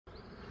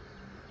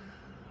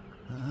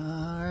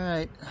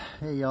Alright,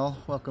 hey y'all,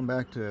 welcome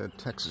back to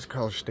Texas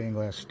Color Stained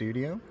Glass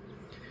Studio.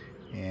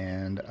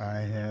 And I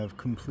have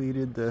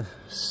completed the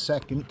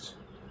second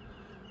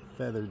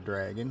feathered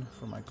dragon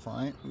for my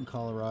client in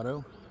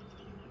Colorado.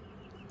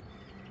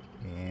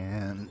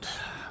 And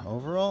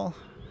overall,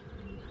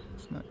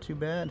 it's not too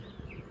bad.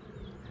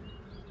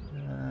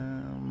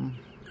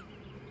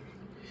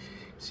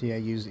 See, I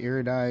used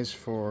iridized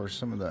for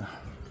some of the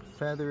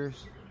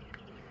feathers.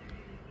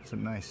 It's a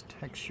nice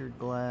textured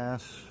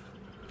glass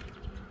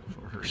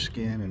for her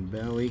skin and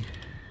belly,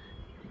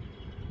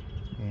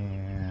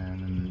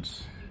 and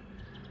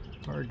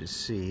hard to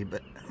see,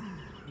 but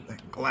the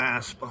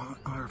glass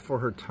for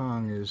her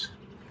tongue is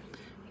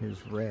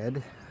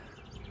red.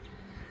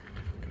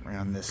 Come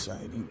around this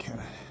side and kind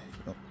of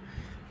get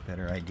a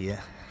better idea.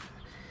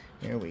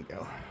 There we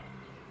go.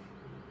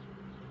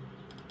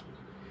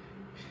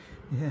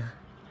 Yeah,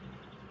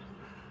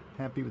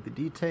 happy with the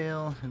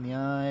detail in the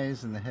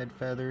eyes and the head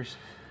feathers.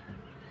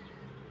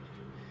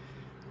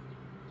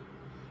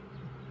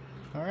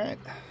 Alright,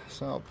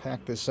 so I'll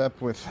pack this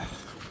up with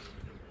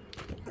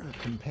a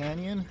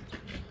companion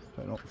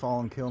so I don't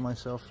fall and kill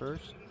myself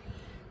first,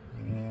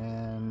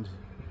 and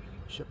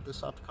ship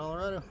this off to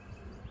Colorado.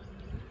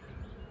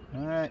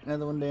 Alright,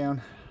 another one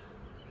down.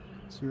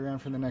 See you around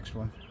for the next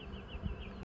one.